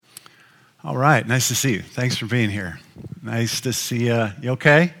All right, nice to see you. Thanks for being here. Nice to see you. You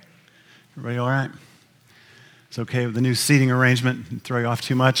okay? Everybody all right? It's okay with the new seating arrangement? Didn't throw you off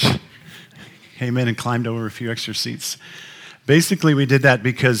too much? Came in and climbed over a few extra seats. Basically, we did that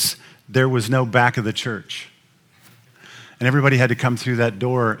because there was no back of the church. And everybody had to come through that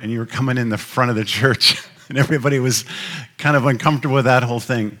door, and you were coming in the front of the church. And everybody was kind of uncomfortable with that whole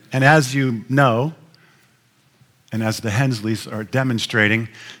thing. And as you know, and as the Hensleys are demonstrating,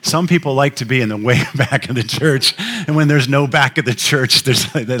 some people like to be in the way back of the church. And when there's no back of the church,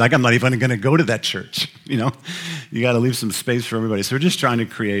 they're like, I'm not even going to go to that church. You know, you got to leave some space for everybody. So we're just trying to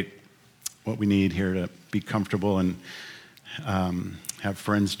create what we need here to be comfortable and have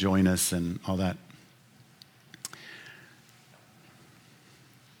friends join us and all that.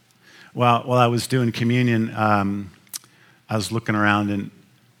 Well, while I was doing communion, I was looking around and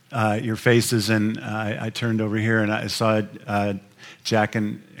your faces, and I turned over here and I saw Jack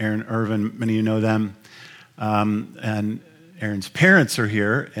and Aaron Irvin. Many of you know them. And Aaron's parents are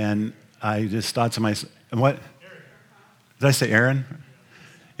here, and I just thought to myself, what? Did I say Aaron?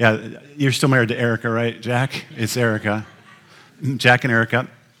 Yeah, you're still married to Erica, right, Jack? It's Erica. Jack and Erica.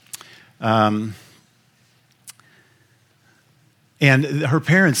 And her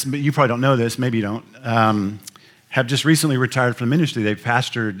parents, you probably don't know this, maybe you don't, have just recently retired from the ministry. They've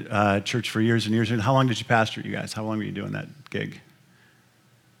pastored church for years and years. How long did you pastor, you guys? How long were you doing that gig?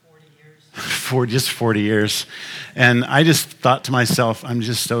 40 years. Just 40 years. And I just thought to myself, I'm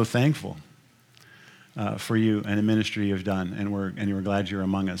just so thankful for you and the ministry you've done. And we're glad you're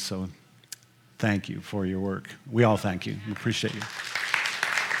among us. So thank you for your work. We all thank you. We appreciate you.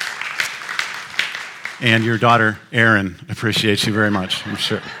 And your daughter, Erin, appreciates you very much, I'm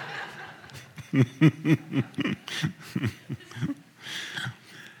sure.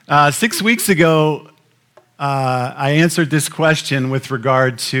 6 weeks ago, I answered this question with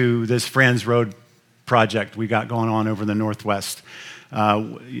regard to this Franz Road project we got going on over the Northwest.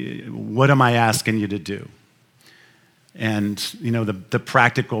 What am I asking you to do? And, you know, the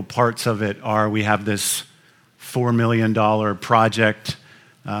practical parts of it are we have this $4 million project,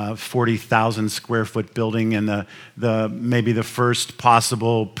 40,000 square foot building, and maybe the first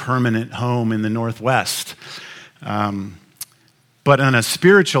possible permanent home in the Northwest. But on a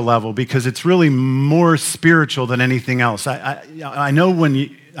spiritual level, because it's really more spiritual than anything else. I know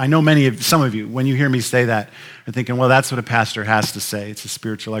some of you, when you hear me say that, are thinking, well, that's what a pastor has to say. It's a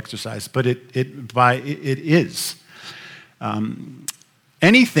spiritual exercise, but it is.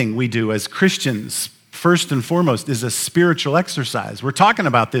 Anything we do as Christians, first and foremost, is a spiritual exercise. We're talking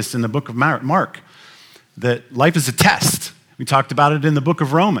about this in the book of Mark, that life is a test. We talked about it in the book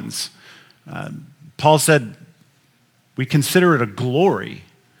of Romans. Paul said, we consider it a glory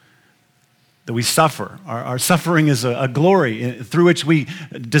that we suffer. Our suffering is a glory through which we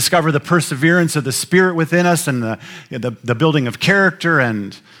discover the perseverance of the Spirit within us and the building of character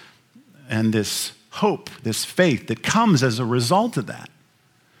and this hope, this faith that comes as a result of that.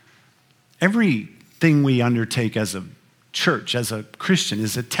 Everything we undertake as a church, as a Christian,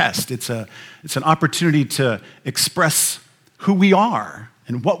 is a test. It's an opportunity to express who we are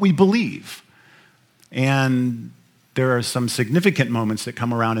and what we believe. And there are some significant moments that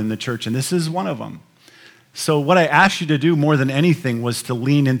come around in the church, and this is one of them. So what I asked you to do more than anything was to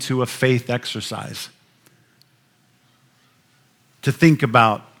lean into a faith exercise, to think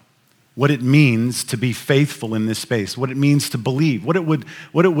about what it means to be faithful in this space, what it means to believe, what it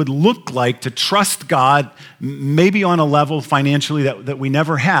would look like to trust God, maybe on a level financially that we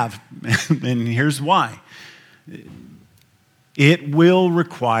never have. And here's why. It will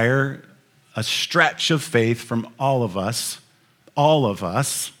require a stretch of faith from all of us,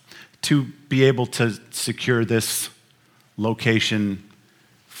 to be able to secure this location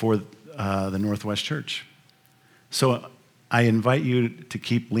for the Northwest Church. So I invite you to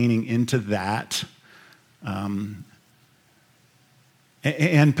keep leaning into that and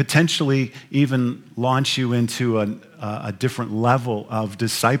potentially even launch you into a different level of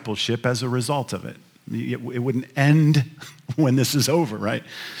discipleship as a result of it. It wouldn't end when this is over, right?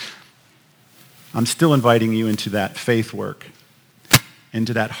 I'm still inviting you into that faith work,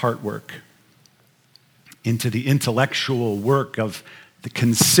 into that heart work, into the intellectual work of the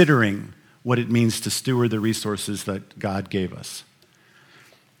considering what it means to steward the resources that God gave us.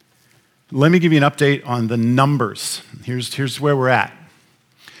 Let me give you an update on the numbers. Here's where we're at.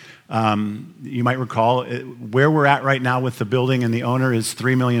 You might recall where we're at right now with the building and the owner is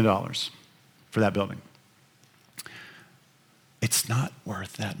 $3 million for that building. It's not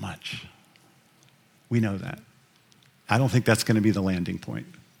worth that much. We know that. I don't think that's going to be the landing point.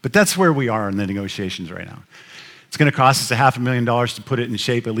 But that's where we are in the negotiations right now. It's going to cost us $500,000 to put it in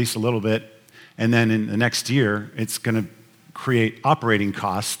shape at least a little bit. And then in the next year, it's going to create operating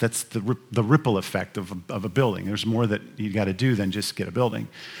costs. That's the ripple effect of a building. There's more that you got to do than just get a building.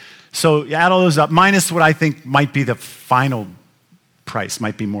 So you add all those up, minus what I think might be the final price,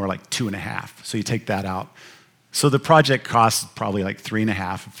 might be more like 2.5. So you take that out. So the project costs probably like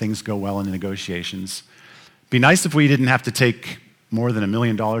 3.5 if things go well in the negotiations. Be nice if we didn't have to take more than $1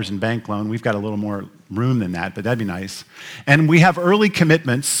 million in bank loan. We've got a little more room than that, but that'd be nice. And we have early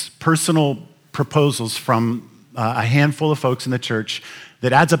commitments, personal proposals from a handful of folks in the church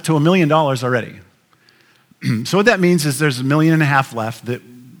that adds up to $1 million already. So what that means is there's $1.5 million left that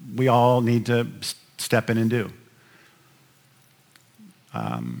we all need to step in and do.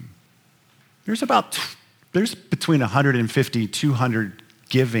 There's between 150, 200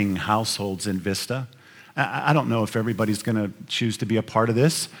 giving households in Vista. I don't know if everybody's going to choose to be a part of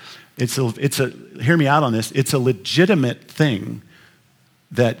this. Hear me out on this. It's a legitimate thing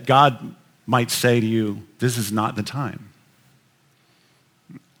that God might say to you, this is not the time.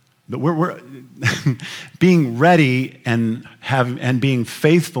 But we're being ready and being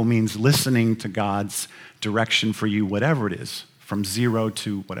faithful means listening to God's direction for you, whatever it is, from 0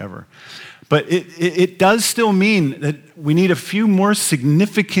 to whatever. But it does still mean that we need a few more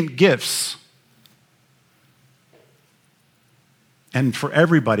significant gifts and for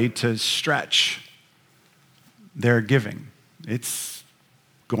everybody to stretch their giving. It's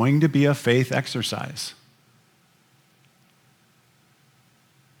going to be a faith exercise.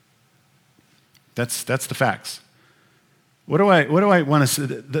 That's the facts. What do I want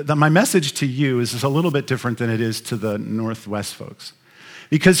to say? My message to you is a little bit different than it is to the Northwest folks.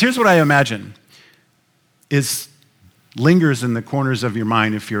 Because here's what I imagine lingers in the corners of your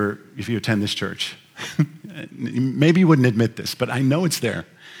mind if you attend this church. Maybe you wouldn't admit this, but I know it's there.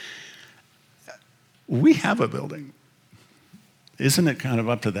 We have a building. Isn't it kind of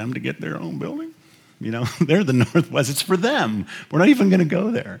up to them to get their own building? You know, they're the Northwest. It's for them. We're not even going to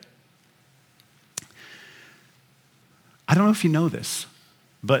go there. I don't know if you know this,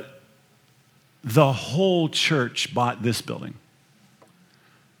 but the whole church bought this building.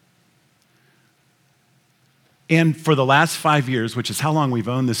 And for the last 5 years, which is how long we've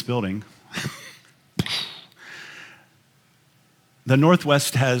owned this building, the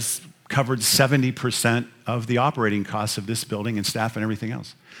Northwest has covered 70% of the operating costs of this building and staff and everything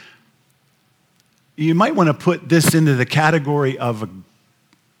else. You might want to put this into the category of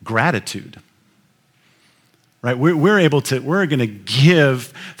gratitude. Right? We're going to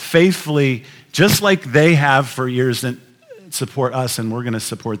give faithfully, just like they have for years, and support us, and we're going to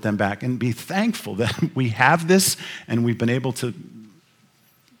support them back, and be thankful that we have this, and we've been able to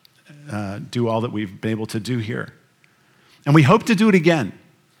do all that we've been able to do here. And we hope to do it again.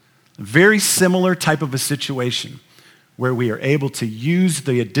 A very similar type of a situation where we are able to use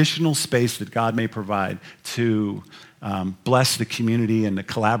the additional space that God may provide to bless the community and to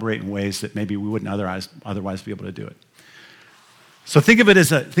collaborate in ways that maybe we wouldn't otherwise be able to do it. So think of it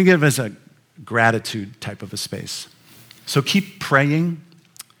as a gratitude type of a space. So keep praying,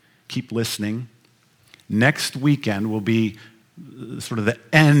 keep listening. Next weekend will be sort of the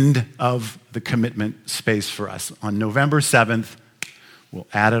end of the commitment space for us. On November 7th, we'll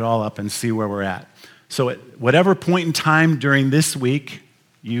add it all up and see where we're at. So at whatever point in time during this week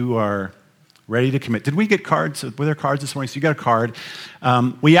you are ready to commit. Did we get cards? Were there cards this morning? So you got a card.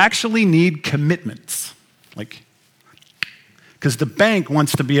 We actually need commitments. Because the bank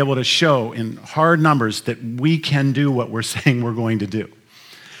wants to be able to show in hard numbers that we can do what we're saying we're going to do.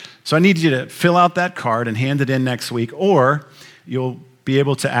 So I need you to fill out that card and hand it in next week, or you'll be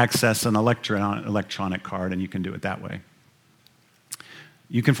able to access an electronic card, and you can do it that way.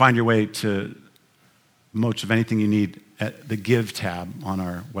 You can find your way to much of anything you need at the Give tab on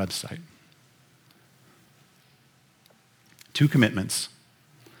our website. 2 commitments.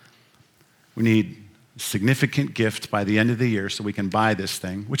 We need significant gift by the end of the year so we can buy this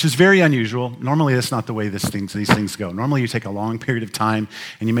thing, which is very unusual. Normally, that's not the way these things go. Normally, you take a long period of time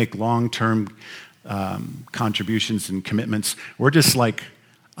and you make long-term contributions and commitments. We're just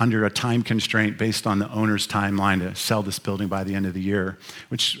under a time constraint based on the owner's timeline to sell this building by the end of the year,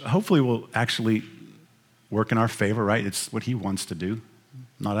 which hopefully will actually work in our favor, right? It's what he wants to do,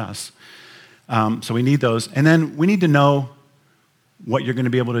 not us. So we need those. And then we need to know what you're going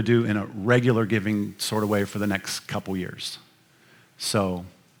to be able to do in a regular giving sort of way for the next couple years. So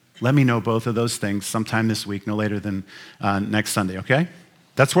let me know both of those things sometime this week, no later than next Sunday, okay?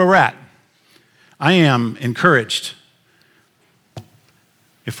 That's where we're at. I am encouraged.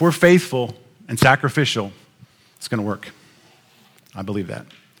 If we're faithful and sacrificial, it's going to work. I believe that.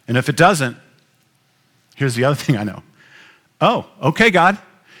 And if it doesn't, here's the other thing I know. Oh, okay, God.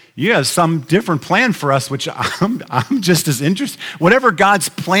 You have some different plan for us, which I'm just as interested. Whatever God's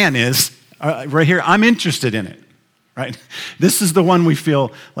plan is, right here, I'm interested in it, right? This is the one we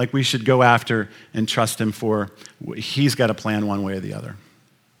feel like we should go after and trust him for. He's got a plan one way or the other.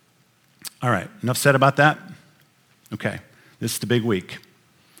 All right, enough said about that? Okay, this is the big week.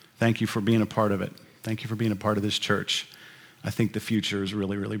 Thank you for being a part of it. Thank you for being a part of this church. I think the future is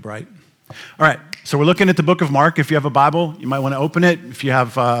really, really bright. All right, so we're looking at the book of Mark. If you have a Bible, you might want to open it. If you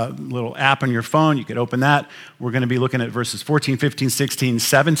have a little app on your phone, you could open that. We're going to be looking at verses 14, 15, 16,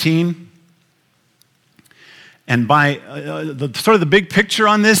 17. And by the big picture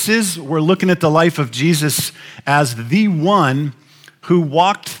on this is we're looking at the life of Jesus as the one who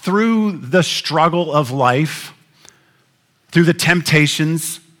walked through the struggle of life, through the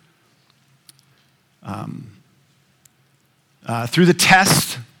temptations, through the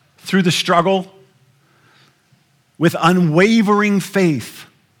test, through the struggle, with unwavering faith.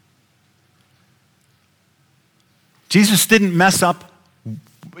 Jesus didn't mess up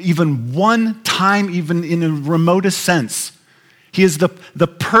even one time, even in the remotest sense. He is the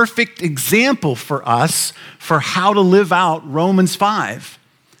perfect example for us for how to live out Romans 5.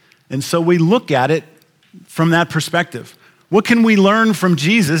 And so we look at it from that perspective. What can we learn from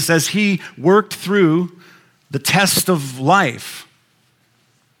Jesus as he worked through the test of life?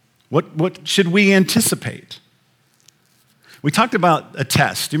 What should we anticipate? We talked about a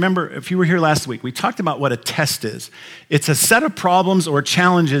test. Do you remember, if you were here last week, we talked about what a test is. It's a set of problems or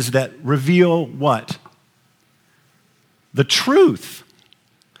challenges that reveal what? The truth.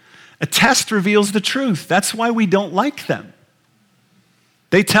 A test reveals the truth. That's why we don't like them.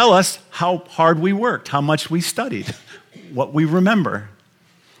 They tell us how hard we worked, how much we studied, what we remember.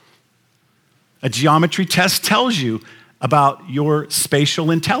 A geometry test tells you about your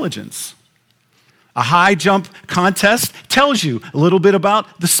spatial intelligence. A high jump contest tells you a little bit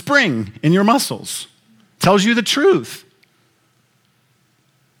about the spring in your muscles, tells you the truth.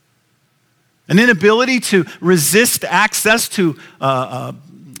 An inability to resist access to a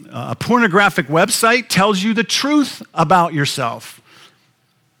pornographic website tells you the truth about yourself.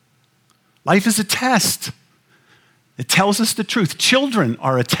 Life is a test. It tells us the truth. Children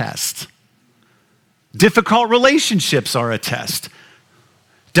are a test. Difficult relationships are a test.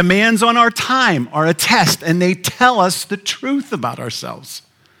 Demands on our time are a test, and they tell us the truth about ourselves.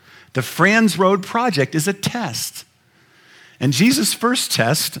 The Franz Road Project is a test. And Jesus' first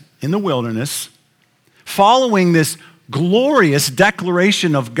test in the wilderness, following this glorious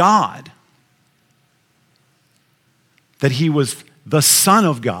declaration of God, that he was the Son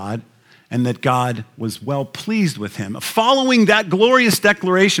of God, and that God was well pleased with him. Following that glorious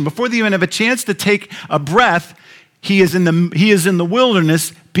declaration, before they even have a chance to take a breath, he is in the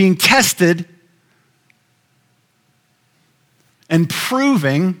wilderness being tested and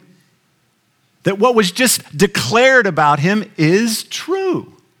proving that what was just declared about him is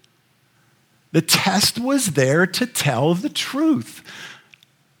true. The test was there to tell the truth.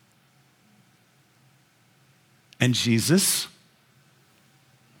 And Jesus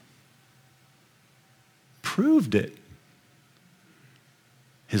proved it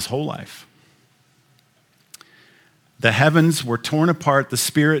his whole life. The heavens were torn apart, the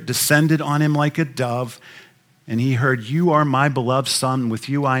Spirit descended on him like a dove, and he heard, "You are my beloved Son, with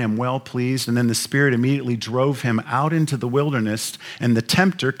you I am well pleased." And then the Spirit immediately drove him out into the wilderness, and the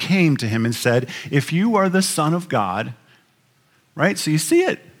tempter came to him and said, "If you are the Son of God," right? So you see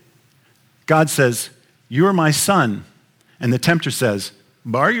it. God says, "You are my Son." And the tempter says,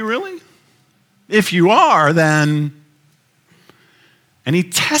 "Are you really? If you are, then..." And he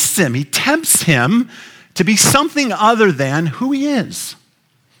tests him, he tempts him to be something other than who he is.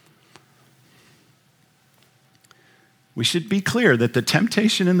 We should be clear that the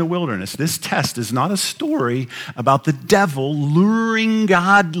temptation in the wilderness, this test, is not a story about the devil luring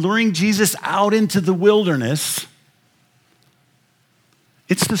Jesus out into the wilderness.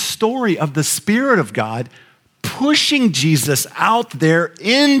 It's the story of the Spirit of God pushing Jesus out there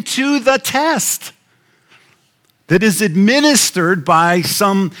into the test that is administered by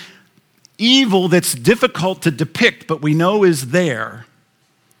some evil that's difficult to depict, but we know is there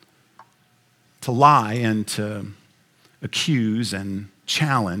to lie and to accuse and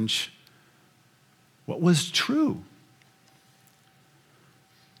challenge what was true.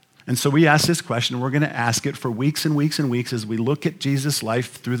 And so we ask this question, and we're going to ask it for weeks and weeks and weeks as we look at Jesus'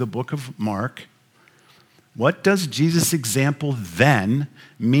 life through the book of Mark. What does Jesus' example then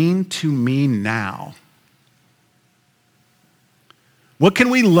mean to me now? What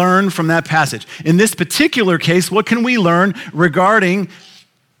can we learn from that passage? In this particular case, what can we learn regarding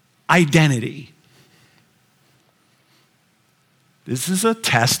identity? This is a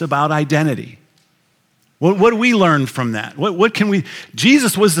test about identity. What do we learn from that? What can we?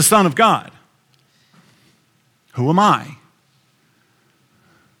 Jesus was the Son of God. Who am I?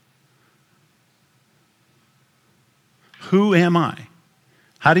 Who am I?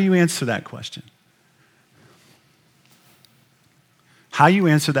 How do you answer that question? How you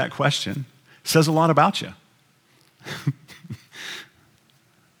answer that question says a lot about you.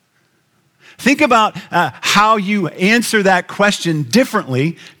 Think about how you answer that question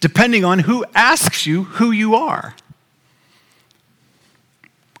differently depending on who asks you who you are.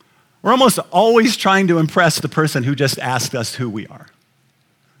 We're almost always trying to impress the person who just asked us who we are,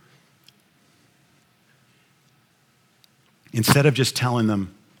 instead of just telling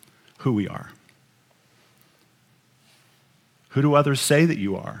them who we are. Who do others say that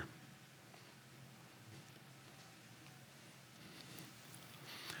you are?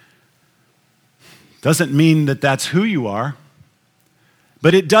 Doesn't mean that that's who you are,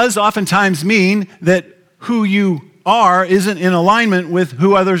 but it does oftentimes mean that who you are isn't in alignment with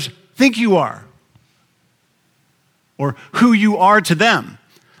who others think you are, or who you are to them.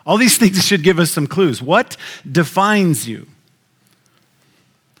 All these things should give us some clues. What defines you?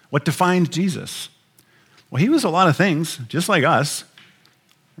 What defined Jesus? Well, he was a lot of things, just like us,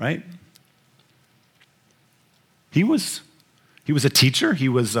 right? He was a teacher, he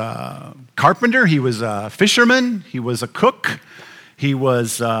was a carpenter, he was a fisherman, he was a cook, he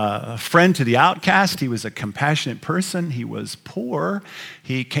was a friend to the outcast, he was a compassionate person, he was poor,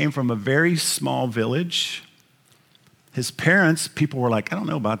 he came from a very small village. His parents, people were like, I don't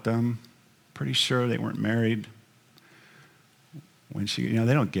know about them, pretty sure they weren't married. When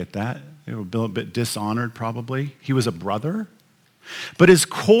they don't get that. They were a little bit dishonored probably. He was a brother. But his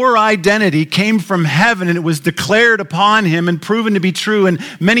core identity came from heaven, and it was declared upon him and proven to be true, and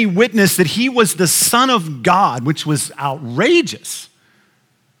many witnessed that he was the Son of God, which was outrageous.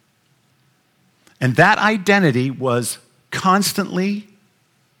 And that identity was constantly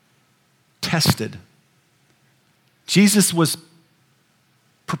tested. Jesus was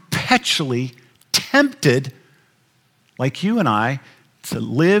perpetually tempted, like you and I, to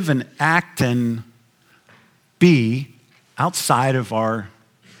live and act and be outside of our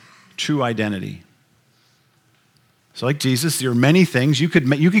true identity. So like Jesus, there are many things. You could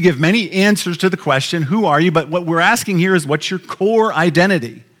give many answers to the question, who are you? But what we're asking here is, what's your core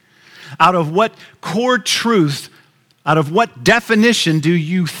identity? Out of what core truth, out of what definition do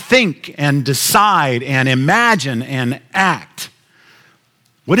you think and decide and imagine and act?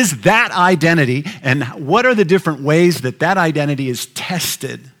 What is that identity, and what are the different ways that that identity is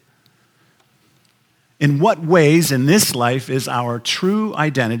tested? In what ways in this life is our true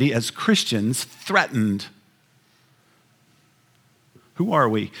identity as Christians threatened? Who are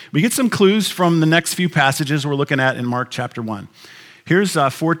we? We get some clues from the next few passages we're looking at in Mark chapter 1. Here's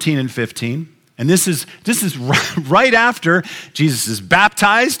 14 and 15. And this is right after Jesus is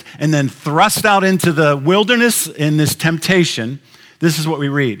baptized and then thrust out into the wilderness in this temptation. This is what we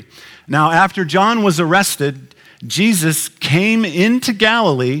read. Now, after John was arrested, Jesus came into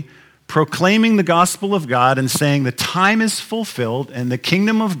Galilee, proclaiming the gospel of God and saying, the time is fulfilled and the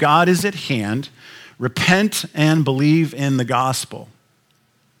kingdom of God is at hand. Repent and believe in the gospel.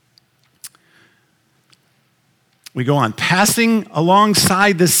 We go on. Passing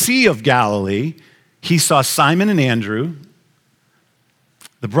alongside the Sea of Galilee, he saw Simon and Andrew,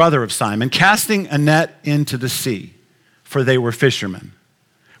 the brother of Simon, casting a net into the sea, for they were fishermen.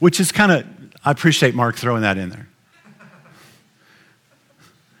 Which is I appreciate Mark throwing that in there.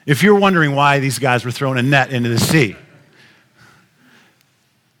 If you're wondering why these guys were throwing a net into the sea,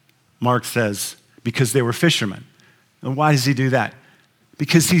 Mark says, because they were fishermen. And why does he do that?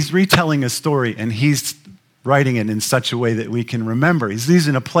 Because he's retelling a story and he's writing it in such a way that we can remember. He's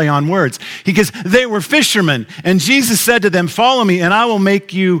using a play on words. He goes, they were fishermen, and Jesus said to them, follow me, and I will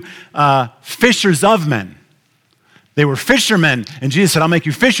make you fishers of men. They were fishermen, and Jesus said, I'll make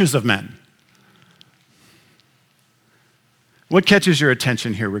you fishers of men. What catches your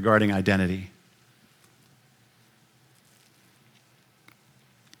attention here regarding identity?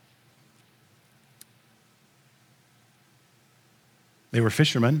 They were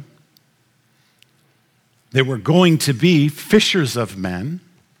fishermen. They were going to be fishers of men,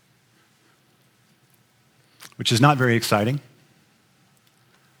 which is not very exciting.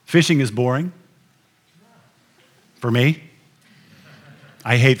 Fishing is boring. For me,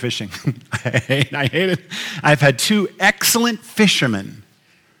 I hate fishing. I hate it. I've had 2 excellent fishermen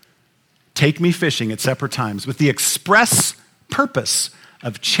take me fishing at separate times with the express purpose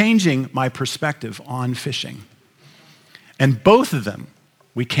of changing my perspective on fishing. And both of them,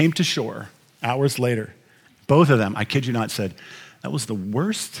 we came to shore hours later. Both of them, I kid you not, said, that was the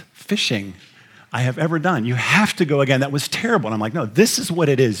worst fishing I have ever done. You have to go again. That was terrible. And I'm like, no, this is what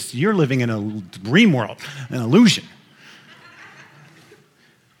it is. You're living in a dream world, an illusion.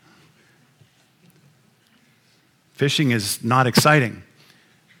 Fishing is not exciting.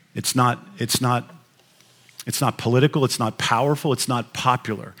 It's not political, it's not powerful, it's not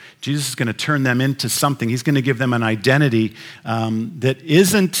popular. Jesus is going to turn them into something. He's going to give them an identity that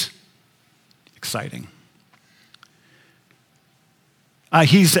isn't exciting.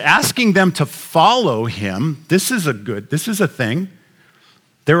 He's asking them to follow him. This is a thing.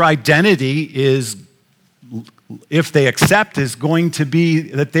 Their identity is, if they accept, is going to be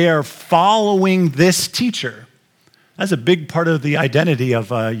that they are following this teacher. That's a big part of the identity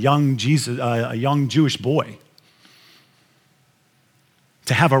of a young Jewish boy.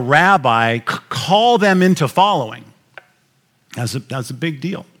 To have a rabbi call them into following, that's a big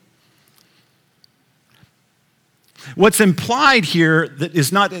deal. What's implied here that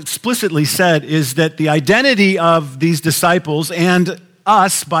is not explicitly said is that the identity of these disciples and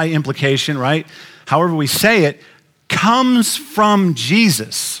us by implication, right, however we say it, comes from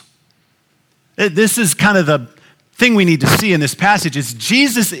Jesus. This is kind of the thing we need to see in this passage is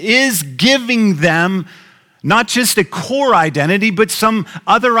Jesus is giving them not just a core identity, but some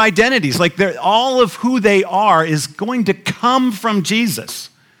other identities. Like all of who they are is going to come from Jesus.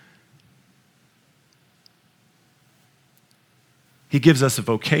 He gives us a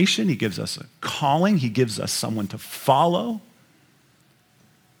vocation. He gives us a calling. He gives us someone to follow.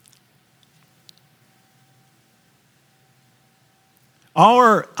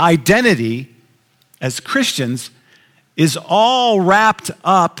 Our identity as Christians is all wrapped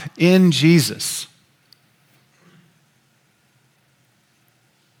up in Jesus.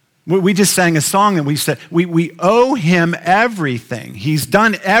 We just sang a song and we said we owe him everything. He's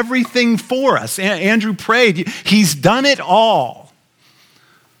done everything for us. Andrew prayed, he's done it all.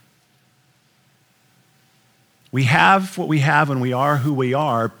 We have what we have and we are who we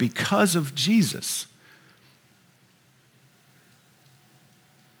are because of Jesus.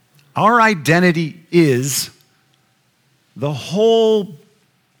 Our identity is the whole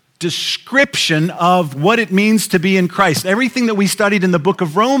description of what it means to be in Christ. Everything that we studied in the book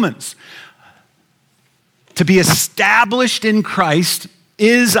of Romans. To be established in Christ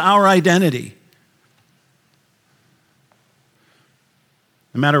is our identity.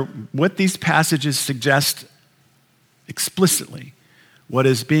 No matter what these passages suggest explicitly, what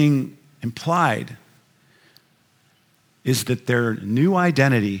is being implied is that their new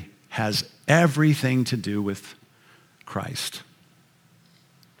identity has everything to do with Christ.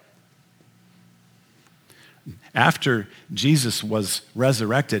 After Jesus was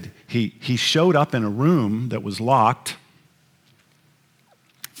resurrected, he showed up in a room that was locked,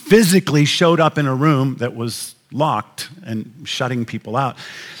 physically showed up in a room that was locked and shutting people out.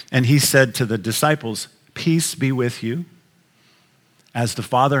 And he said to the disciples, "Peace be with you. As the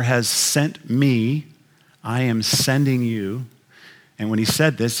Father has sent me, I am sending you." And when he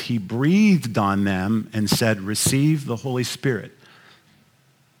said this, he breathed on them and said, "Receive the Holy Spirit."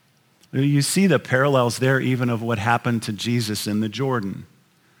 You see the parallels there even of what happened to Jesus in the Jordan,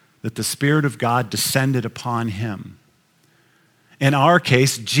 that the Spirit of God descended upon him. In our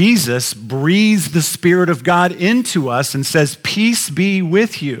case, Jesus breathes the Spirit of God into us and says, "Peace be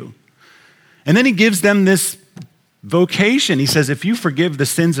with you." And then he gives them this vocation. He says, if you forgive the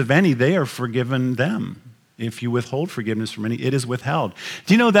sins of any, they are forgiven them. If you withhold forgiveness from any, it is withheld.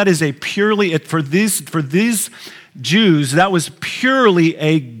 Do you know that is a purely, for these Jews, that was purely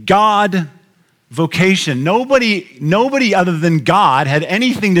a God vocation. Nobody other than God had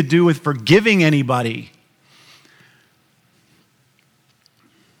anything to do with forgiving anybody.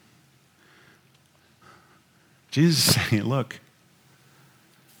 Jesus is saying, look,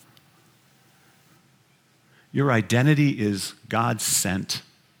 your identity is God sent.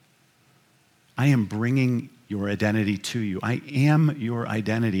 I am bringing your identity to you. I am your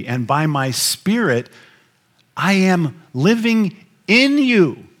identity. And by my Spirit, I am living in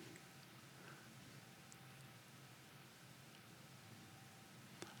you.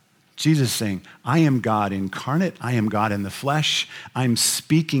 Jesus is saying, I am God incarnate. I am God in the flesh. I'm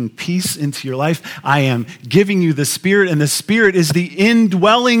speaking peace into your life. I am giving you the Spirit, and the Spirit is the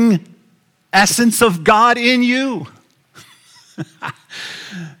indwelling essence of God in you.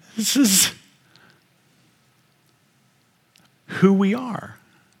 This is who we are.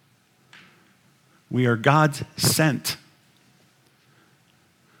 We are God's sent.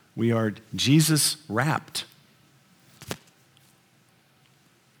 We are Jesus wrapped.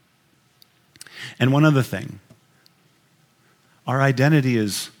 And one other thing, our identity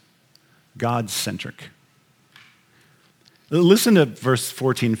is God-centric. Listen to verse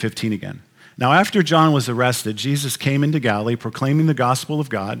 14 and 15 again. Now, after John was arrested, Jesus came into Galilee proclaiming the gospel of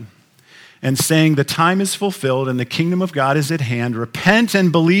God and saying, the time is fulfilled and the kingdom of God is at hand. Repent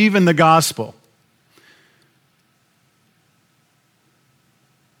and believe in the gospel.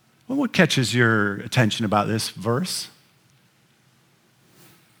 Well, what catches your attention about this verse?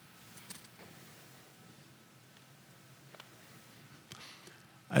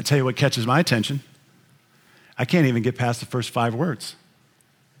 I tell you what catches my attention. I can't even get past the first 5 words.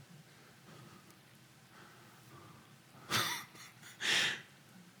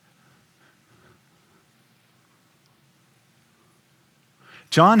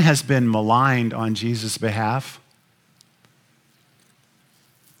 John has been maligned on Jesus' behalf.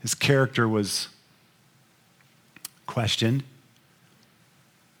 His character was questioned.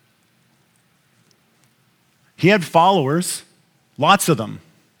 He had followers, lots of them.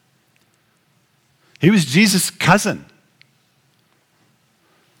 He was Jesus' cousin.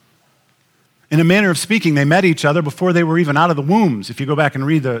 In a manner of speaking, they met each other before they were even out of the wombs, if you go back and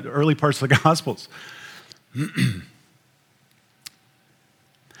read the early parts of the Gospels.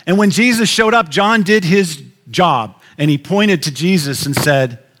 And when Jesus showed up, John did his job, and he pointed to Jesus and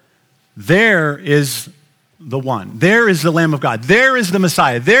said, there is the one. There is the Lamb of God. There is the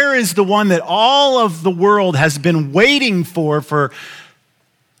Messiah. There is the one that all of the world has been waiting for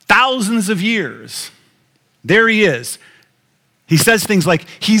thousands of years. There he is. He says things like,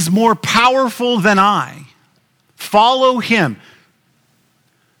 he's more powerful than I. Follow him.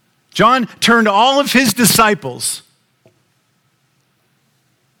 John turned all of his disciples,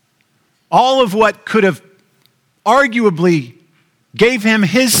 all of what could have arguably gave him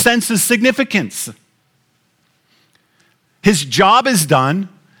his sense of significance. His job is done.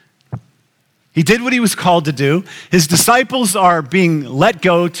 He did what he was called to do. His disciples are being let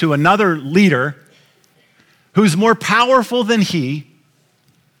go to another leader who's more powerful than he.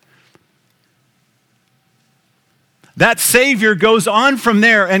 That Savior goes on from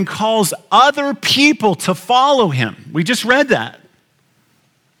there and calls other people to follow him. We just read that.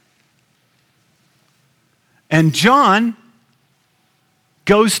 And John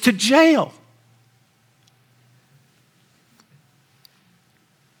goes to jail.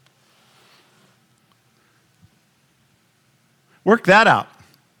 Work that out.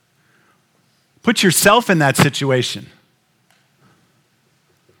 Put yourself in that situation.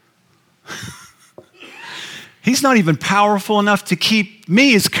 He's not even powerful enough to keep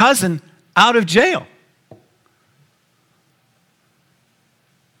me, his cousin, out of jail.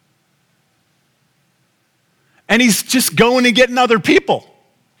 And he's just going and getting other people.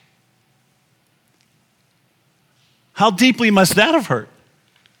 How deeply must that have hurt?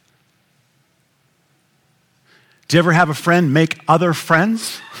 Do you ever have a friend make other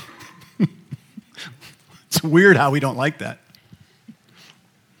friends? It's weird how we don't like that.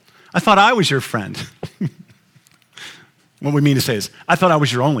 I thought I was your friend. What we mean to say is, I thought I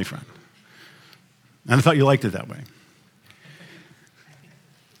was your only friend. And I thought you liked it that way.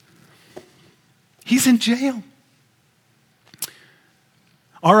 He's in jail.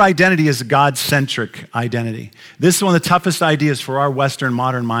 Our identity is a God-centric identity. This is one of the toughest ideas for our Western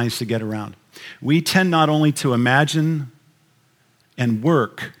modern minds to get around. We tend not only to imagine and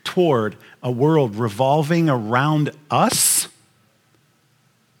work toward a world revolving around us,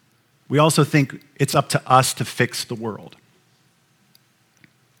 we also think it's up to us to fix the world.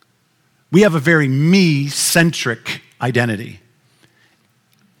 We have a very me-centric identity.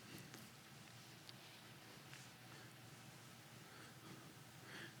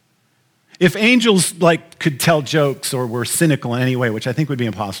 If angels could tell jokes or were cynical in any way, which I think would be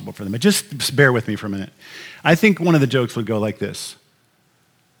impossible for them, but just bear with me for a minute. I think one of the jokes would go like this.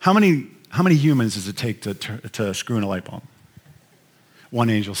 How many humans does it take to screw in a light bulb?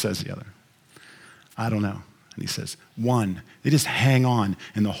 One angel says the other. I don't know. And he says, one. They just hang on,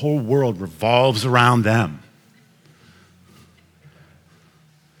 and the whole world revolves around them.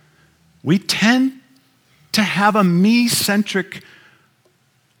 We tend to have a me-centric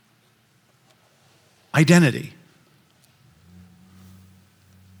identity.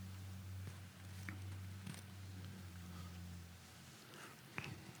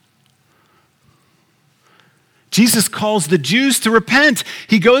 Jesus calls the Jews to repent.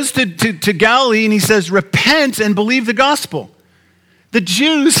 He goes to Galilee and he says, repent and believe the gospel. The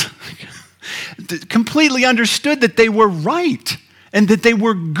Jews completely understood that they were right and that they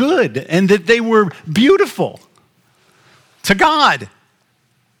were good and that they were beautiful to God.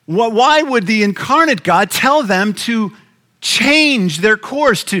 Why would the incarnate God tell them to change their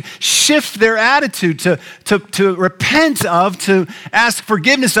course, to shift their attitude, to repent of, to ask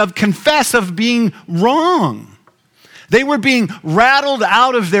forgiveness of, confess of being wrong? They were being rattled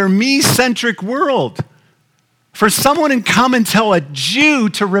out of their me-centric world. For someone to come and tell a Jew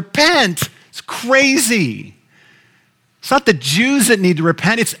to repent, it's crazy. It's not the Jews that need to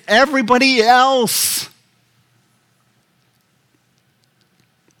repent, it's everybody else.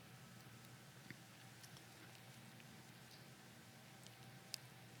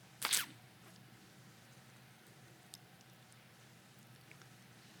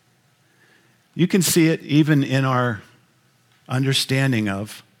 You can see it even in our understanding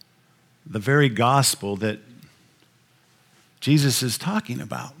of the very gospel that Jesus is talking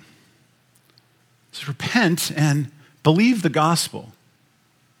about. So repent and believe the gospel.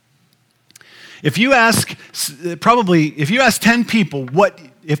 If you ask 10 people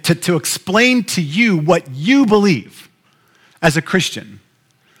to explain to you what you believe as a Christian,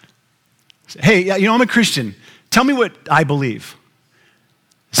 hey, I'm a Christian. Tell me what I believe.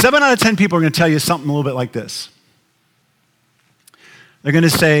 7 out of 10 people are going to tell you something a little bit like this. They're going to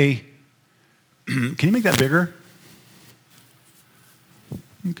say, can you make that bigger?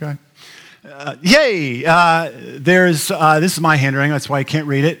 Okay. This is my handwriting, that's why I can't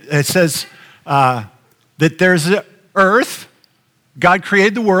read it. It says that there's an earth, God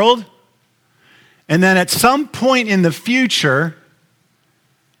created the world, and then at some point in the future,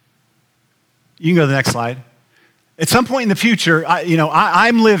 you can go to the next slide. At some point in the future,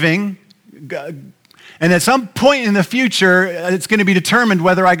 I'm living, and at some point in the future, it's going to be determined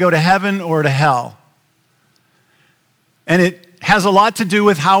whether I go to heaven or to hell. And it has a lot to do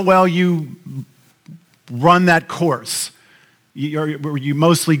with how well you run that course. Are you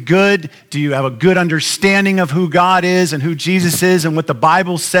mostly good? Do you have a good understanding of who God is and who Jesus is and what the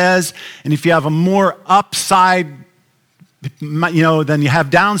Bible says? And if you have a more upside then you have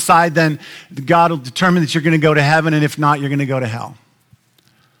downside, then God will determine that you're going to go to heaven, and if not, you're going to go to hell.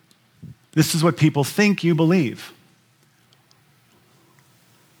 This is what people think you believe.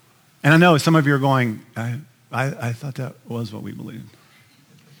 And I know some of you are going, I thought that was what we believed.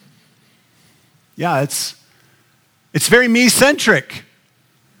 Yeah, it's very me-centric.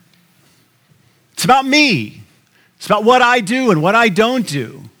 It's about me. It's about what I do and what I don't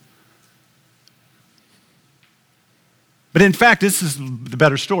do. But in fact, this is the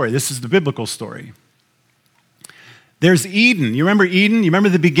better story. This is the biblical story. There's Eden. You remember Eden? You remember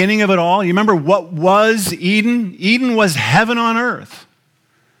the beginning of it all? You remember what was Eden? Eden was heaven on earth.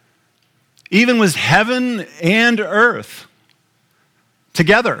 Eden was heaven and earth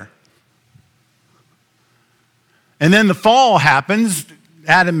together. And then the fall happens.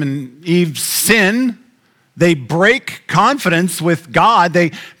 Adam and Eve sin. They break confidence with God.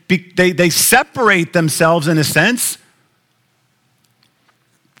 They separate themselves in a sense.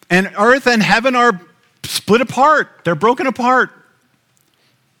 And earth and heaven are split apart. They're broken apart.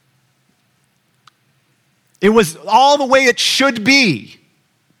 It was all the way it should be.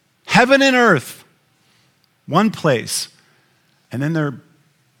 Heaven and earth, one place. And then they're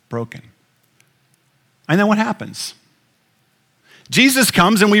broken. And then what happens? Jesus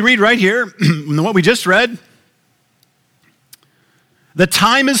comes, and we read right here, what we just read. The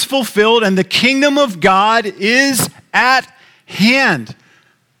time is fulfilled, and the kingdom of God is at hand.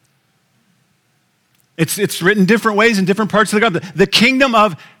 It's written different ways in different parts of the gospel. The kingdom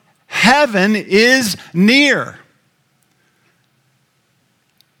of heaven is near.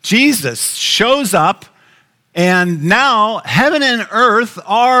 Jesus shows up, and now heaven and earth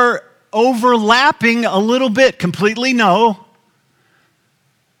are overlapping a little bit. Completely no.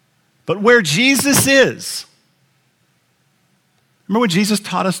 But where Jesus is, remember when Jesus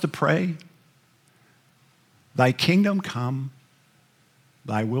taught us to pray? Thy kingdom come,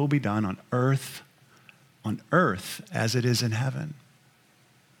 thy will be done on earth as it is in heaven.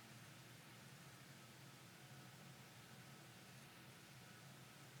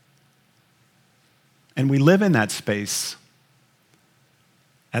 And we live in that space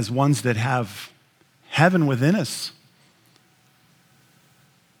as ones that have heaven within us.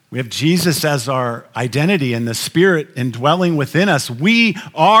 We have Jesus as our identity and the Spirit indwelling within us. We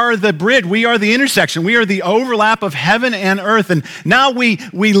are the bridge. We are the intersection. We are the overlap of heaven and earth. And now we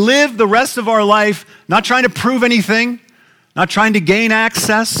live the rest of our life not trying to prove anything, not trying to gain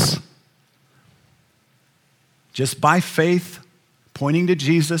access, just by faith, pointing to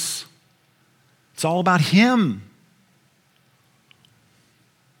Jesus. It's all about Him.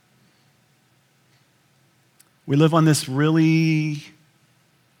 We live on the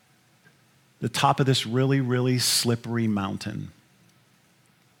top of this really, really slippery mountain.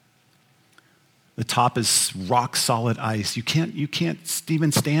 The top is rock solid ice. You can't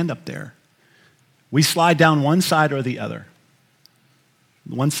even stand up there. We slide down one side or the other.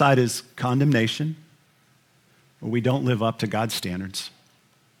 One side is condemnation. where we don't live up to God's standards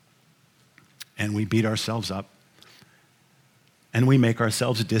and we beat ourselves up and we make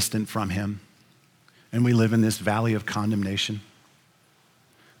ourselves distant from him and we live in this valley of condemnation.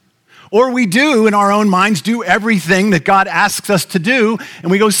 Or we do, in our own minds, do everything that God asks us to do, and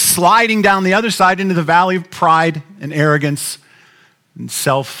we go sliding down the other side into the valley of pride and arrogance and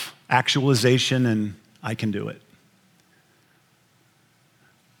self-actualization, and I can do it.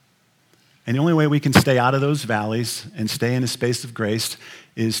 And the only way we can stay out of those valleys and stay in a space of grace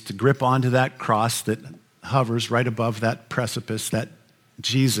is to grip onto that cross that hovers right above that precipice, that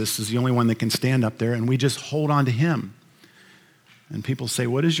Jesus is the only one that can stand up there, and we just hold on to him. And people say,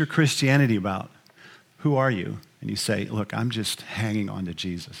 what is your Christianity about? Who are you? And you say, look, I'm just hanging on to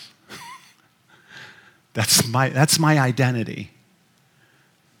Jesus. That's my identity.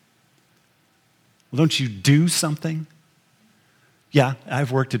 Well, don't you do something? Yeah, I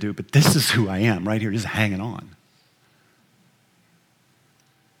have work to do, but this is who I am right here, just hanging on.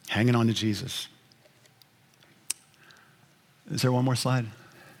 Hanging on to Jesus. Is there one more slide?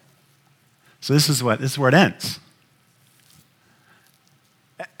 So this is where it ends.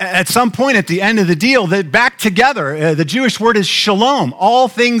 At some point at the end of the deal, they're back together. The Jewish word is shalom, all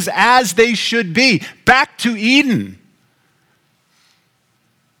things as they should be, back to Eden.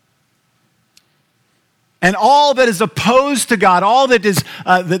 And all that is opposed to God, all that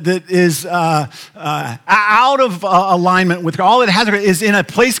is out of alignment with God, all that has is in a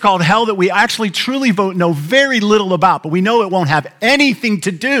place called hell that we actually truly know very little about, but we know it won't have anything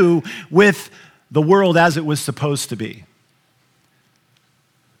to do with the world as it was supposed to be.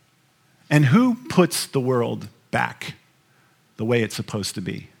 And who puts the world back the way it's supposed to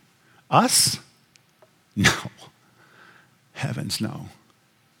be? Us? No. Heavens, no.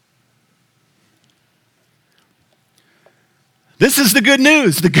 This is the good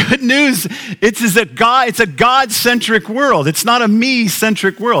news. The good news, it's a God-centric world. It's not a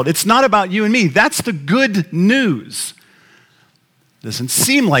me-centric world. It's not about you and me. That's the good news. Doesn't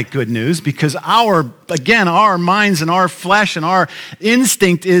seem like good news because our minds and our flesh and our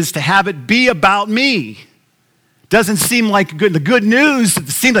instinct is to have it be about me. Doesn't seem like good. The good news, it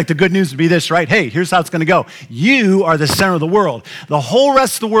seems like the good news would be this, right? Hey, here's how it's going to go. You are the center of the world. The whole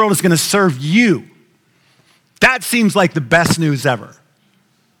rest of the world is going to serve you. That seems like the best news ever.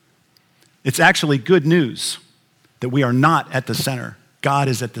 It's actually good news that we are not at the center. God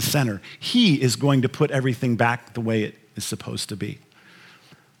is at the center. He is going to put everything back the way it is supposed to be.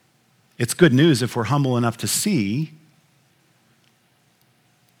 It's good news if we're humble enough to see,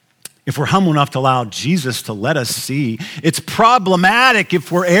 if we're humble enough to allow Jesus to let us see. It's problematic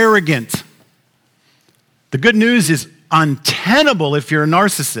if we're arrogant. The good news is untenable if you're a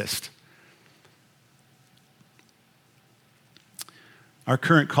narcissist. Our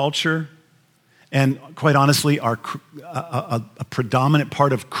current culture, and quite honestly, a predominant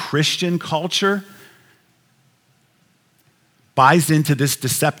part of Christian culture, buys into this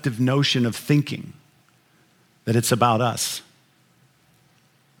deceptive notion of thinking that it's about us,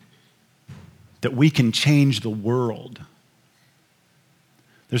 that we can change the world.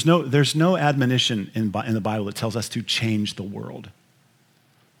 There's no admonition in the Bible that tells us to change the world.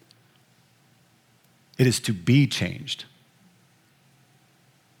 It is to be changed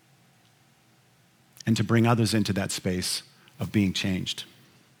and to bring others into that space of being changed.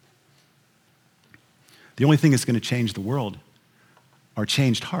 The only thing that's going to change the world are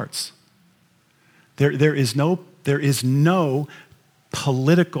changed hearts. There is no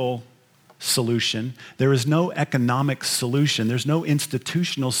political solution. There is no economic solution. There's no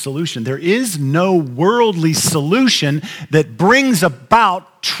institutional solution. There is no worldly solution that brings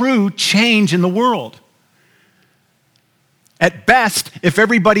about true change in the world. At best, if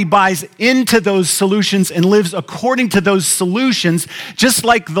everybody buys into those solutions and lives according to those solutions, just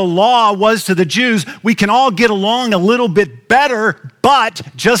like the law was to the Jews, we can all get along a little bit better, but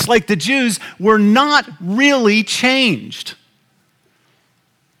just like the Jews, we're not really changed.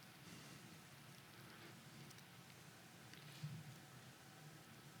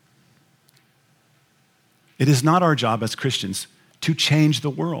 It is not our job as Christians to change the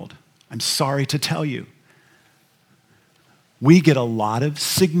world. I'm sorry to tell you. We get a lot of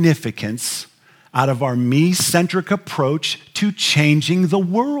significance out of our me-centric approach to changing the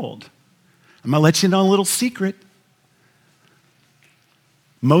world. I'm going to let you know a little secret.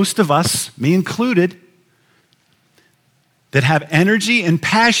 Most of us, me included, that have energy and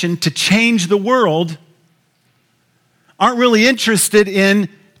passion to change the world aren't really interested in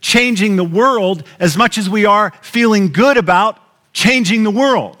changing the world as much as we are feeling good about changing the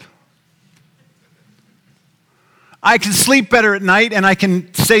world. I can sleep better at night, and I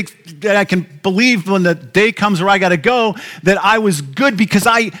can say that I can believe when the day comes where I got to go that I was good because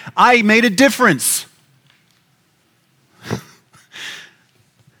I made a difference.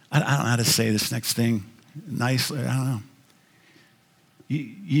 I don't know how to say this next thing nicely. I don't know.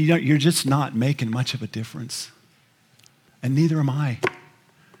 You're just not making much of a difference. And neither am I.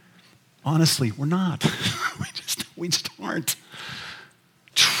 Honestly, we're not. we just aren't.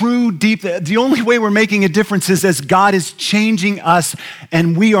 True, deep, the only way we're making a difference is as God is changing us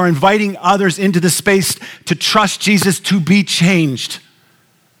and we are inviting others into the space to trust Jesus to be changed.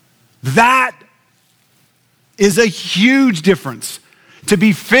 That is a huge difference. To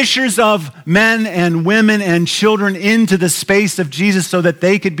be fishers of men and women and children into the space of Jesus so that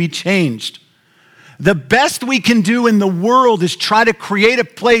they could be changed. The best we can do in the world is try to create a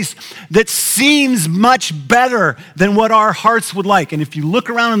place that seems much better than what our hearts would like. And if you look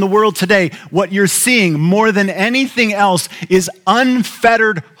around in the world today, what you're seeing more than anything else is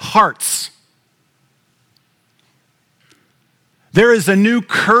unfettered hearts. There is a new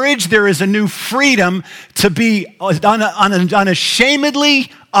courage, there is a new freedom to be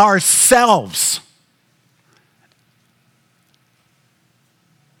unashamedly ourselves.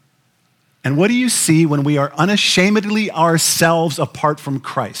 And what do you see when we are unashamedly ourselves apart from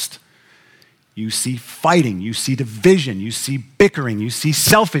Christ? You see fighting, you see division, you see bickering, you see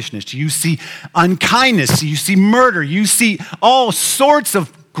selfishness, you see unkindness, you see murder, you see all sorts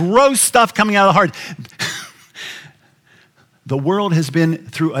of gross stuff coming out of the heart. The world has been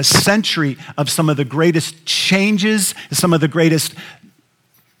through a century of some of the greatest changes, some of the greatest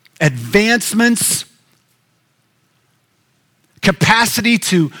advancements, capacity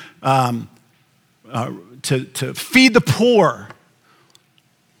to feed the poor.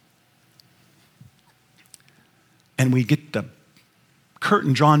 And we get the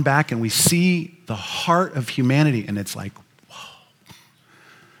curtain drawn back and we see the heart of humanity, and it's like, whoa,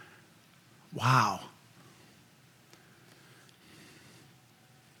 wow.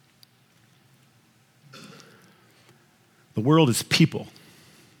 The world is people,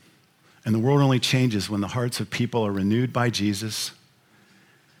 and the world only changes when the hearts of people are renewed by Jesus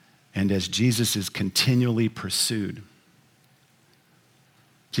and as Jesus is continually pursued.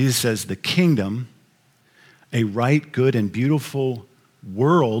 Jesus says the kingdom, a right, good, and beautiful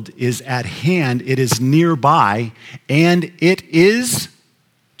world is at hand. It is nearby, and it is,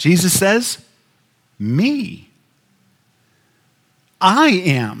 Jesus says, me. I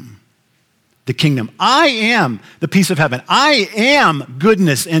am the kingdom. I am the peace of heaven. I am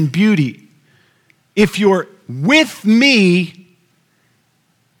goodness and beauty. If you're with me,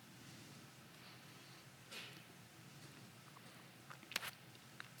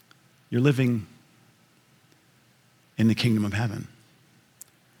 you're living in the kingdom of heaven.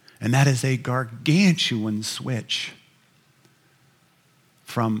 And that is a gargantuan switch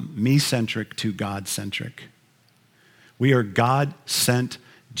from me-centric to God-centric. We are God-sent,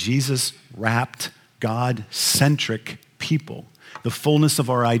 Jesus-wrapped, God-centric people. The fullness of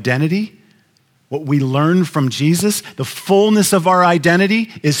our identity, what we learn from Jesus, the fullness of our identity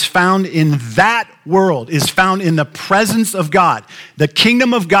is found in that world, is found in the presence of God. The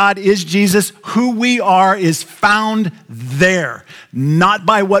kingdom of God is Jesus. Who we are is found there, not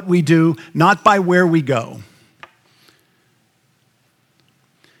by what we do, not by where we go.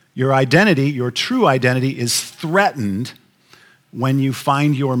 Your identity, your true identity, is threatened when you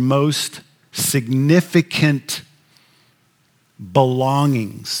find your most significant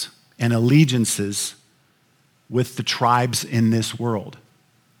belongings and allegiances with the tribes in this world.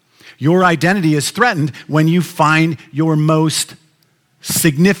 Your identity is threatened when you find your most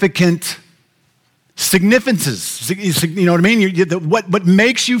significant significances. You know what I mean? What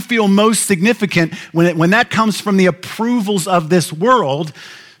makes you feel most significant, when that comes from the approvals of this world,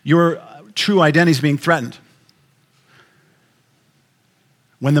 your true identity is being threatened.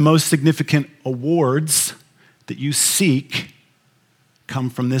 When the most significant awards that you seek come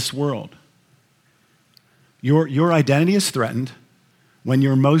from this world. Your identity is threatened when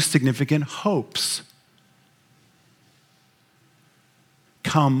your most significant hopes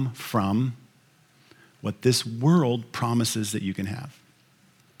come from what this world promises that you can have.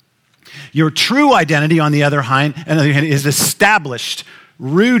 Your true identity, on the other hand, is established,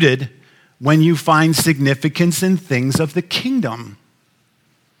 rooted when you find significance in things of the kingdom.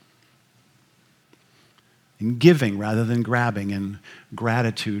 in giving rather than grabbing, in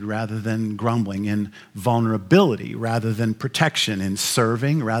gratitude rather than grumbling, in vulnerability rather than protection, in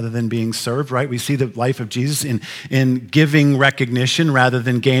serving rather than being served, right? We see the life of Jesus in giving recognition rather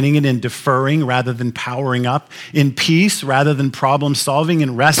than gaining it, in deferring rather than powering up, in peace rather than problem solving,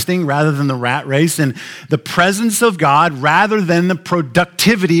 in resting rather than the rat race, in the presence of God rather than the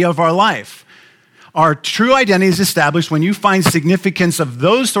productivity of our life. Our true identity is established when you find significance of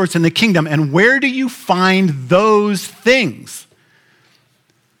those sorts in the kingdom. And where do you find those things?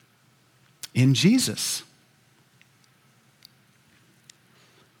 In Jesus.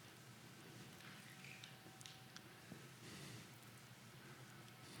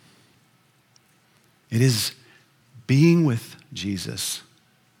 It is being with Jesus,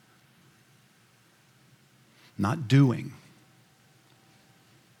 not doing.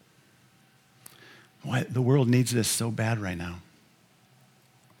 Why the world needs this so bad right now.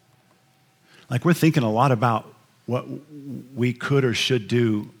 Like, we're thinking a lot about what we could or should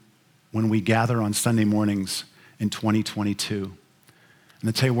do when we gather on Sunday mornings in 2022. And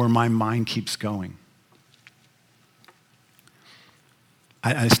I'll tell you where my mind keeps going.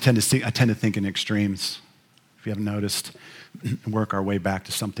 I tend to think in extremes, if you haven't noticed, work our way back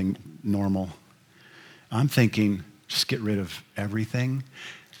to something normal. I'm thinking, just get rid of everything.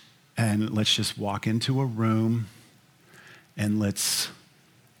 And let's just walk into a room and let's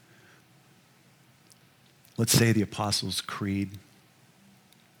say the Apostles' Creed,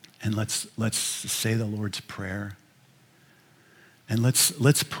 and let's say the Lord's Prayer, and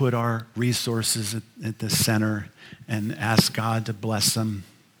let's put our resources at the center and ask God to bless them,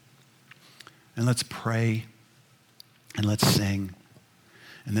 and let's pray, and let's sing,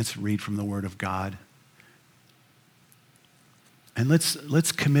 and let's read from the Word of God. And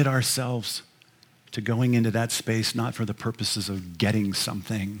let's commit ourselves to going into that space not for the purposes of getting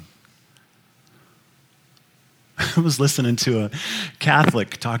something. I was listening to a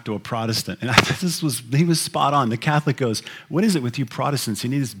Catholic talk to a Protestant, and he was spot on. The Catholic goes, "What is it with you Protestants? You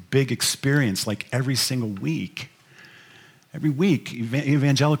need this big experience like every single week. Every week,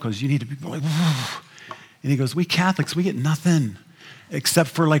 evangelicals, you need to be like, whoa." And he goes, "We Catholics, we get nothing except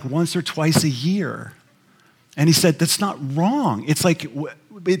for like once or twice a year." And he said, that's not wrong. It's like,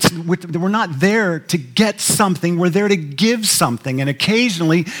 we're not there to get something. We're there to give something. And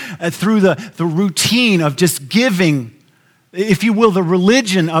occasionally, through the routine of just giving, if you will, the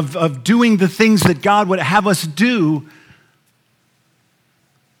religion of doing the things that God would have us do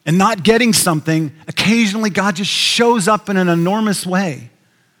and not getting something, occasionally God just shows up in an enormous way.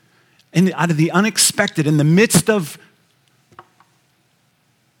 And out of the unexpected, in the midst of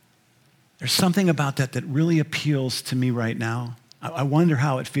there's something about that really appeals to me right now. I wonder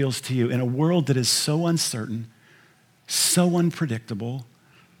how it feels to you in a world that is so uncertain, so unpredictable,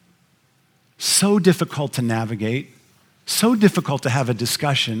 so difficult to navigate, so difficult to have a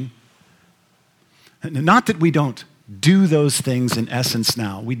discussion. Not that we don't do those things in essence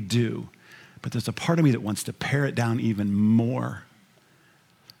now, we do. But there's a part of me that wants to pare it down even more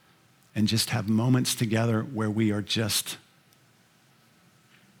and just have moments together where we are just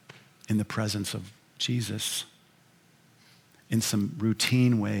in the presence of Jesus in some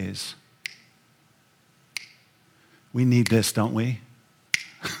routine ways. We need this, don't we?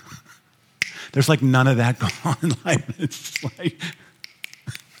 There's like none of that going on in life. It's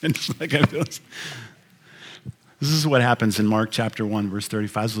like I feel. This is what happens in Mark chapter 1, verse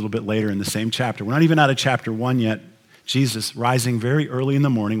 35. It's a little bit later in the same chapter. We're not even out of chapter 1 yet. Jesus, rising very early in the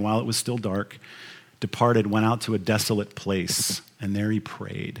morning while it was still dark, departed, went out to a desolate place, and there he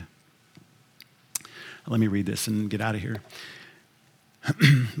prayed. Let me read this and get out of here.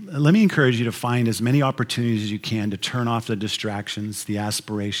 Let me encourage you to find as many opportunities as you can to turn off the distractions, the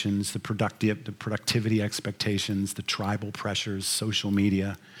aspirations, the productivity expectations, the tribal pressures, social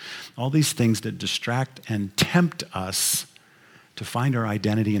media, all these things that distract and tempt us to find our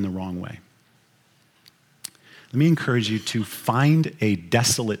identity in the wrong way. Let me encourage you to find a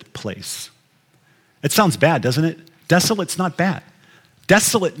desolate place. It sounds bad, doesn't it? Desolate's not bad.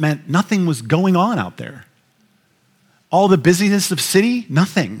 Desolate meant nothing was going on out there. All the busyness of city,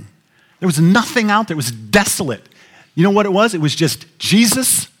 nothing. There was nothing out there. It was desolate. You know what it was? It was just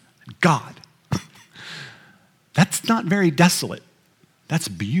Jesus, God. That's not very desolate. That's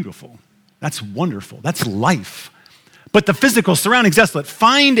beautiful. That's wonderful. That's life. But the physical surroundings desolate.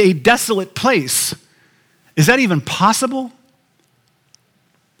 Find a desolate place. Is that even possible?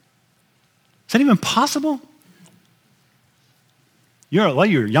 Is that even possible?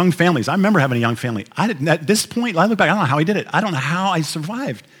 You're young families. I remember having a young family. At this point, I look back, I don't know how I did it. I don't know how I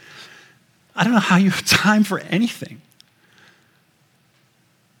survived. I don't know how you have time for anything.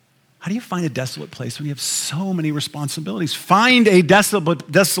 How do you find a desolate place when you have so many responsibilities? Find a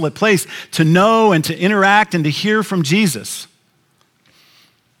desolate place to know and to interact and to hear from Jesus.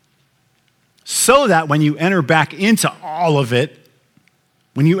 So that when you enter back into all of it,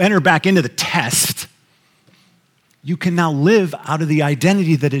 when you enter back into the test, you can now live out of the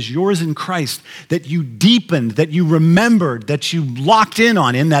identity that is yours in Christ, that you deepened, that you remembered, that you locked in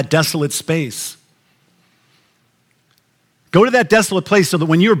on in that desolate space. Go to that desolate place so that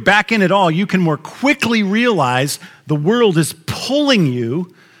when you're back in it all, you can more quickly realize the world is pulling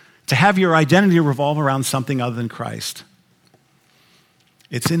you to have your identity revolve around something other than Christ.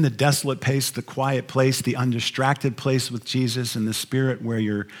 It's in the desolate place, the quiet place, the undistracted place with Jesus and the Spirit where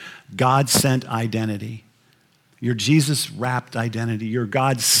your God-sent identity, your Jesus-wrapped identity, your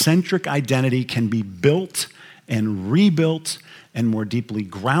God-centric identity can be built and rebuilt and more deeply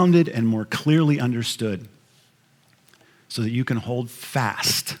grounded and more clearly understood so that you can hold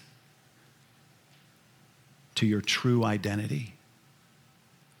fast to your true identity,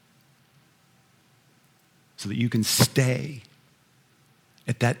 so that you can stay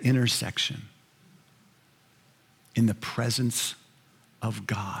at that intersection in the presence of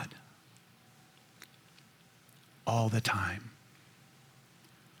God all the time,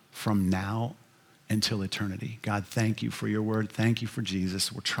 from now until eternity. God, thank you for your word. Thank you for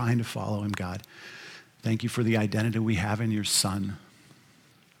Jesus. We're trying to follow him, God. Thank you for the identity we have in your Son,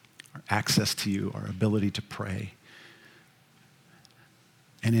 our access to you, our ability to pray,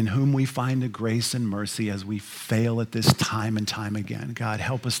 and in whom we find the grace and mercy as we fail at this time and time again. God,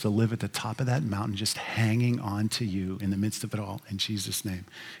 help us to live at the top of that mountain, just hanging on to you in the midst of it all. In Jesus' name,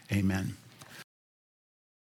 amen.